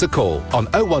 Give us a call on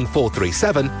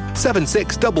 01437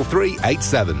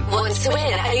 763387. Want to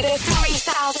win over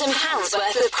 £3,000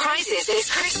 worth of prizes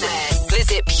this Christmas?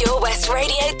 Visit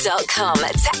purewestradio.com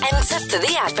to enter for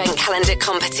the Advent Calendar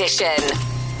competition.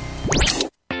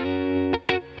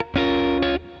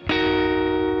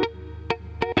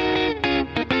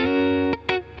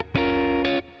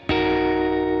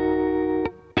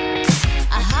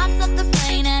 I hopped off the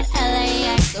plane at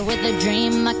LAX with a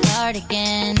dream, my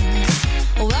cardigan.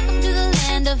 Welcome to the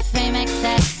land of fame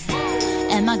excess.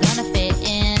 Am I gonna fit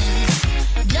in?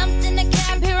 Jumped in the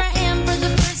cab, here I am for the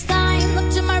first time.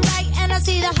 Look to my right and I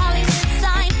see the Hollywood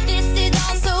sign. This is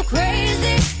all so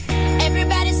crazy.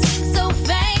 Everybody seems so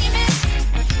famous.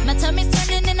 My tummy's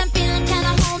turning and I'm feeling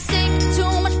kinda homesick.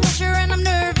 Too much pressure and I'm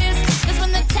nervous. That's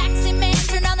when the taxi man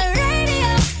turned on the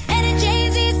radio and a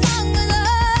Jay-Z song was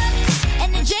on.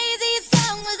 And the Jay-Z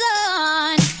song was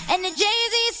on. And the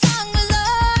Jay-Z song was on.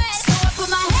 So I put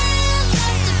my hands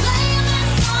up to play my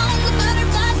song. The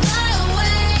butterflies fly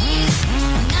away.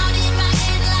 Now in my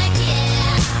head like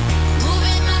yeah.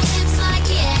 Moving my hips like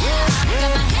yeah.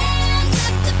 Got my hands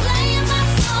up to play my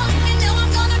song. You know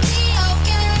I'm gonna be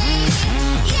okay.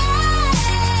 Yeah.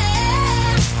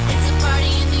 It's a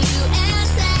party in the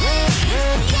USA.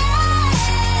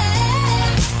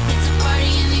 Yeah. It's a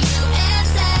party in the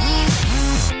USA.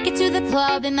 Get to the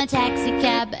club in my taxi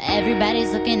cab.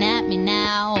 Everybody's looking at me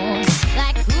now.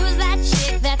 Like, who's that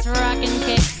chick that's rocking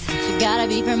kicks? She gotta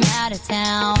be from out of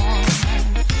town.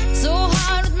 So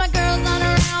hard with my girls on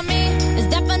around me. It's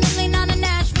definitely not a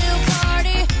Nashville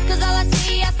party. Cause all I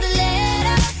see is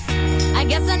stilettos. I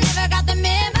guess I never got the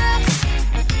memo.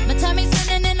 My tummy's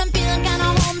turning and I'm feeling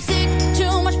kinda homesick.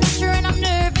 Too much pressure and I'm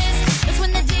nervous. That's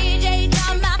when the DJ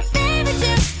dropped my favorite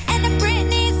tune. And the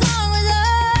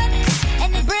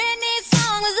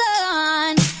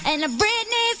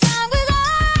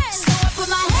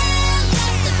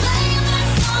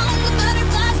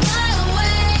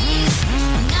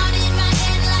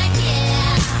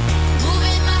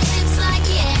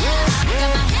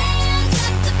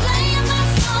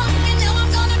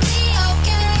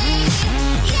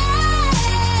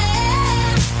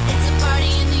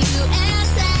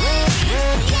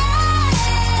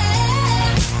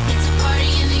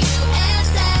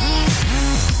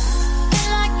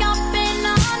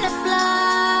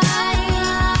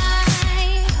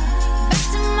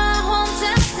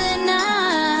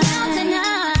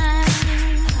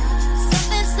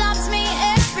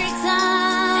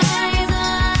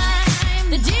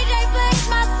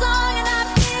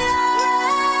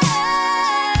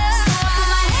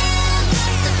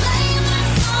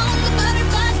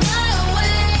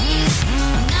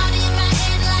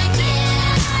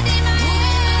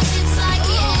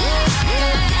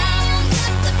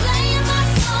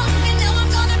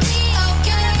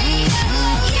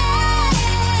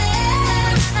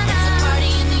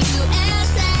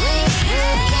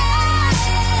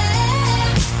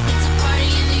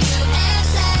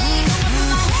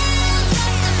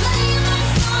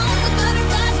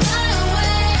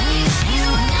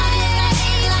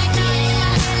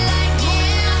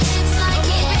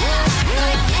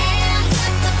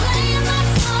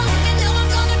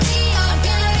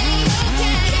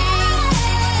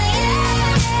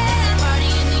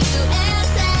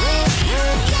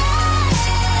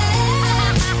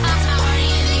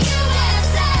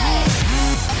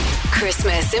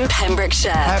in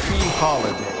Pembrokeshire. Happy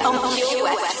holiday. On Pure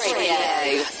West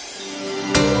Radio.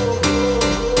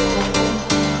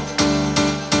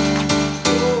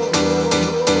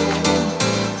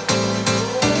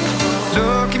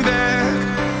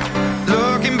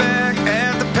 Looking back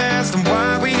at the past and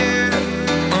why we're here.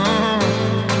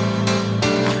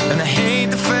 And I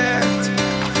hate the fact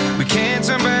we can't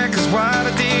turn back, 'cause what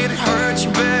I did hurt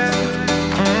you bad.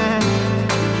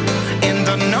 And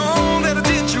I know that I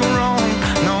did you wrong,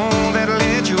 know that I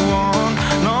led you on,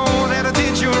 know that I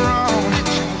did you wrong.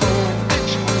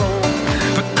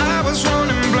 But I was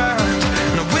running blind,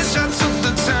 and I wish I took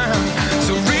the time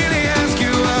to really ask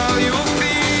you how you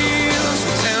feel. So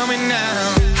tell me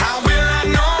now, how will I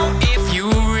know if you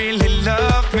really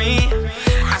love me?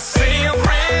 I say a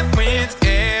prayer with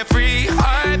every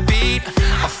heartbeat.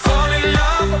 I fall in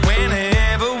love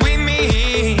whenever we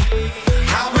meet.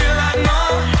 How will I know?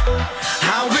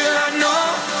 How will I know?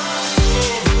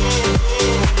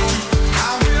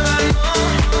 How will I know?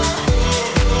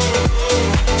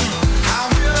 How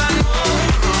will I know?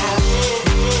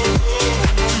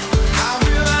 How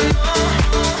will I know?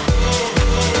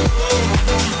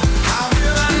 How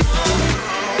will I know?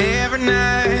 Every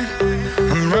night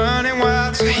I'm running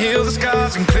wild to heal the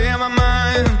scars and clear my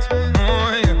mind. Oh,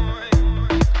 yeah.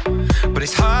 But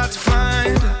it's hard to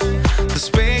find the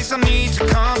space I need to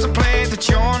contemplate that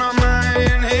you're not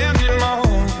mine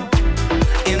anymore.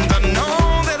 And I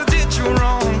know that I did you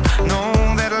wrong, know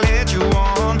that I led you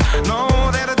on, know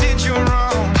that I did you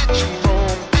wrong.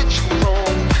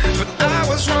 But I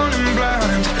was running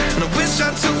blind, and I wish I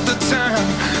took the time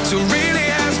to really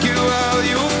ask you how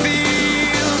you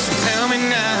feel. So tell me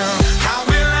now, how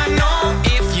will I know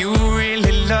if you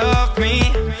really love me?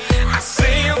 I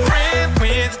say a prayer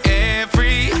with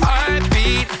every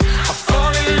heartbeat. I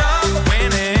fall in love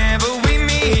whenever we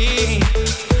meet.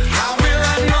 How will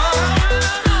I know?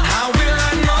 How will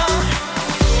I know?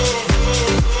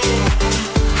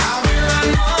 How will I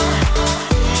know?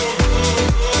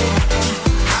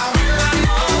 How will I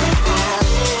know?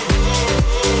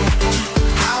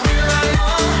 How will I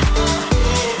know?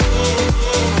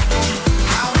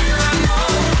 How will I know?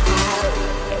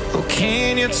 Oh,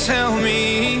 can you tell me?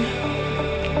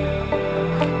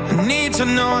 I need to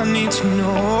know, I need to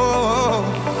know.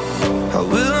 How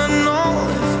will I know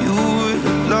if you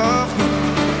really love me?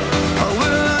 How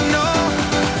will I know?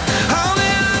 How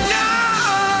will I know?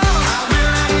 How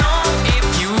will I know if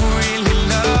you really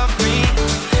love me?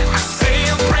 I say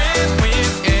a prayer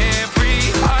with every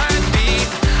heartbeat.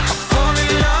 I fall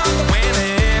in love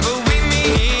whenever we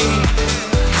meet.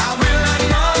 How will I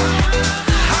know?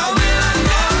 How will I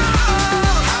know?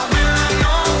 How will I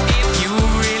know if you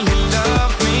really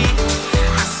love me?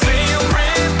 I say a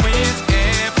prayer with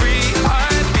every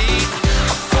heartbeat.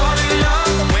 I fall in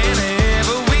love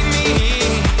whenever we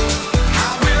meet.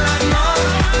 How will I know?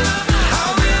 How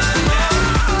will I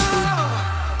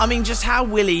know? I mean, just how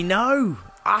will he know?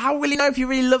 How will he know if you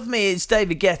really love me? It's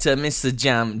David Guetta, Mr.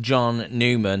 Jam, John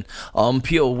Newman on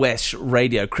Pure West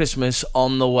Radio. Christmas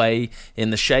on the way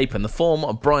in the shape and the form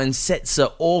of Brian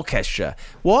Setzer Orchestra.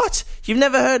 What? You've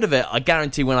never heard of it? I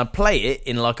guarantee when I play it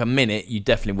in like a minute, you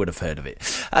definitely would have heard of it.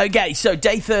 Okay, so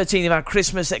day 13 of our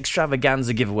Christmas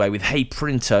extravaganza giveaway with Hey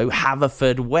Printo,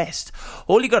 Haverfordwest.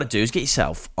 All you got to do is get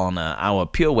yourself on our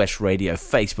Pure West Radio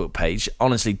Facebook page.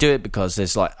 Honestly, do it because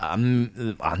there's like, I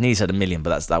nearly said 1 million,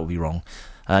 but that would be wrong.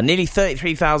 Nearly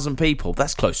 33,000 people.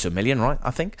 That's close to 1 million, right?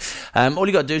 I think. All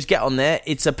you got to do is get on there.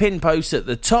 It's a pin post at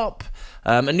the top.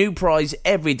 A new prize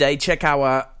every day. Check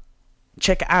out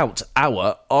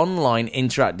our online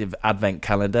interactive advent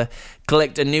calendar.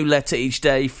 Collect a new letter each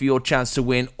day for your chance to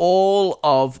win all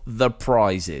of the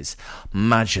prizes.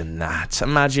 Imagine that.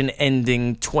 Imagine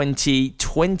ending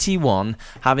 2021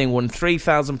 having won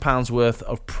 £3,000 worth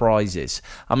of prizes.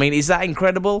 I mean, is that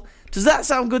incredible? Does that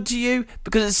sound good to you?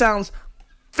 Because it sounds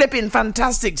flipping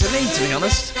fantastic to me, to be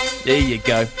honest. There you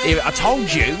go. I told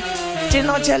you.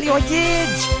 Didn't I tell you I did?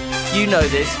 You know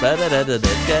this.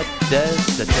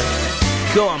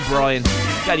 Go on, Brian.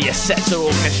 Go to your Setzer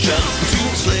Orchestra.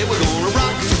 Sleigh, we're gonna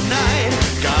rock tonight.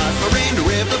 Got my reindeer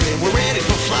revved up and we're ready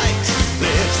for flight.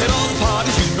 Let's hit all the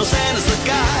parties, you know Santa's the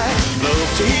guy.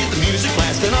 Love to hear the music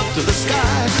blasting up to the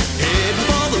sky. Heading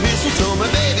for the mistletoe,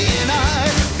 my baby and I.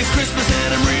 It's Christmas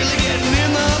and I'm really getting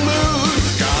in the mood.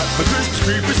 Got my Christmas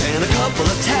creepers and a couple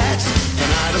of tats.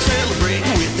 Tonight I'm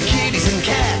celebrating with the kitties and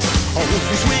cats. Oh,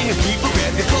 you swinging people,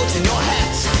 grab your coats and your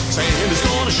hats. Santa's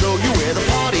gonna show you where the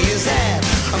party is at.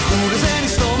 I'm cool as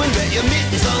any snowman, bet your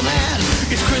mittens on that.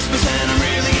 It's Christmas and I'm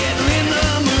really getting in the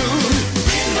mood.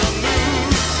 In the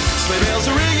mood. Sleigh bells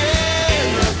are ringing.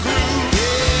 In the groove.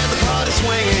 Yeah, the party's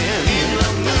swinging. In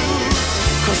the mood.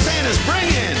 'Cause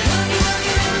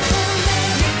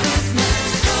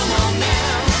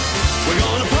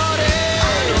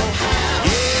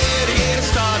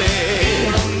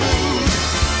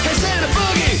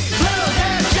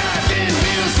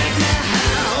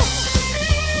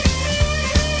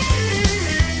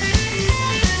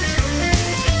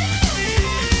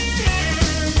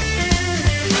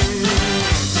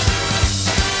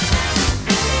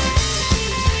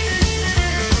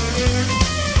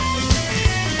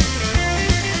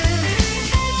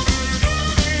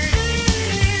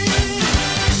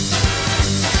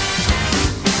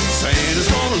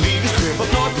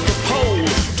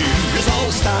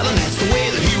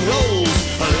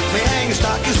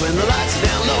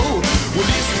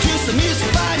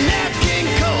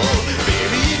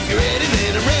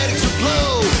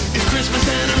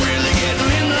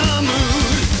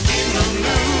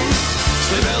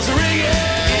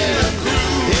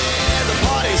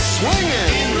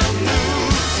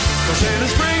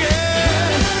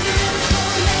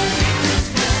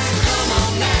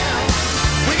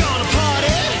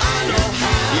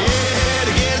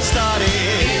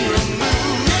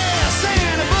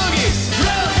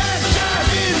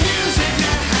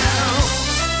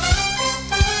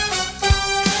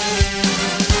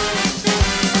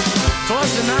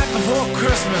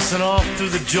Bouncing off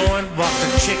through the joint, walked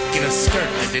a chick in a skirt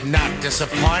that did not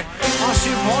disappoint. All she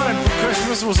wanted for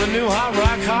Christmas was a new hot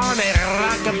rock car and a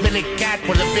rockabilly cat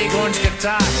with a big orange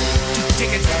guitar. 2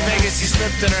 tickets to Vegas she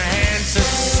slipped in her hand, said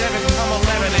 7 come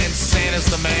 11 and Santa's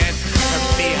the man. Her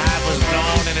beehive was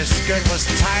blown and her skirt was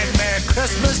tight. Merry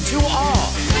Christmas to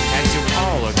all, and to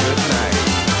all a good night.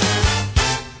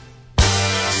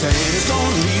 Santa's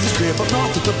gonna leave his crib up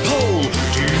north at the pole.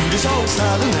 Dude is old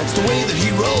style and that's the way that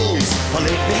he rolls. I'll let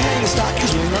me hang the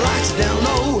stockings when the lights are down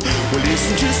low. We'll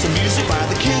listen to some music by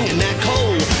the King and Nat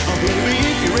Cole. Oh baby,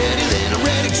 if you're ready, then I'm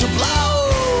ready to blow.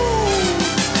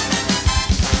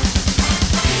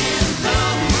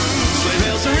 Sleigh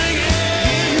bells are ringing,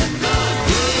 yeah,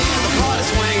 the party's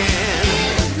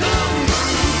swinging,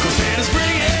 'cause Santa's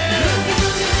bringing.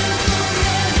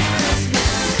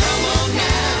 Come on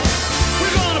now,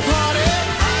 we're gonna party.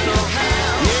 I know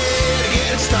how, yeah, to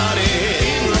get it started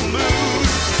in the mood.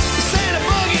 Santa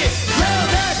boogie, love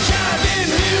that jiving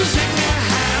music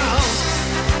now.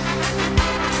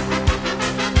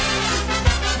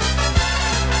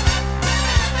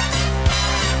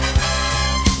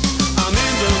 I'm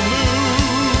in the mood.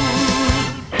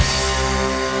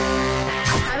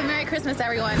 Have a Merry Christmas,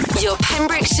 everyone. Your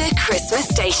Pembrokeshire Christmas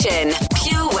station,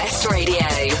 Pure West Radio.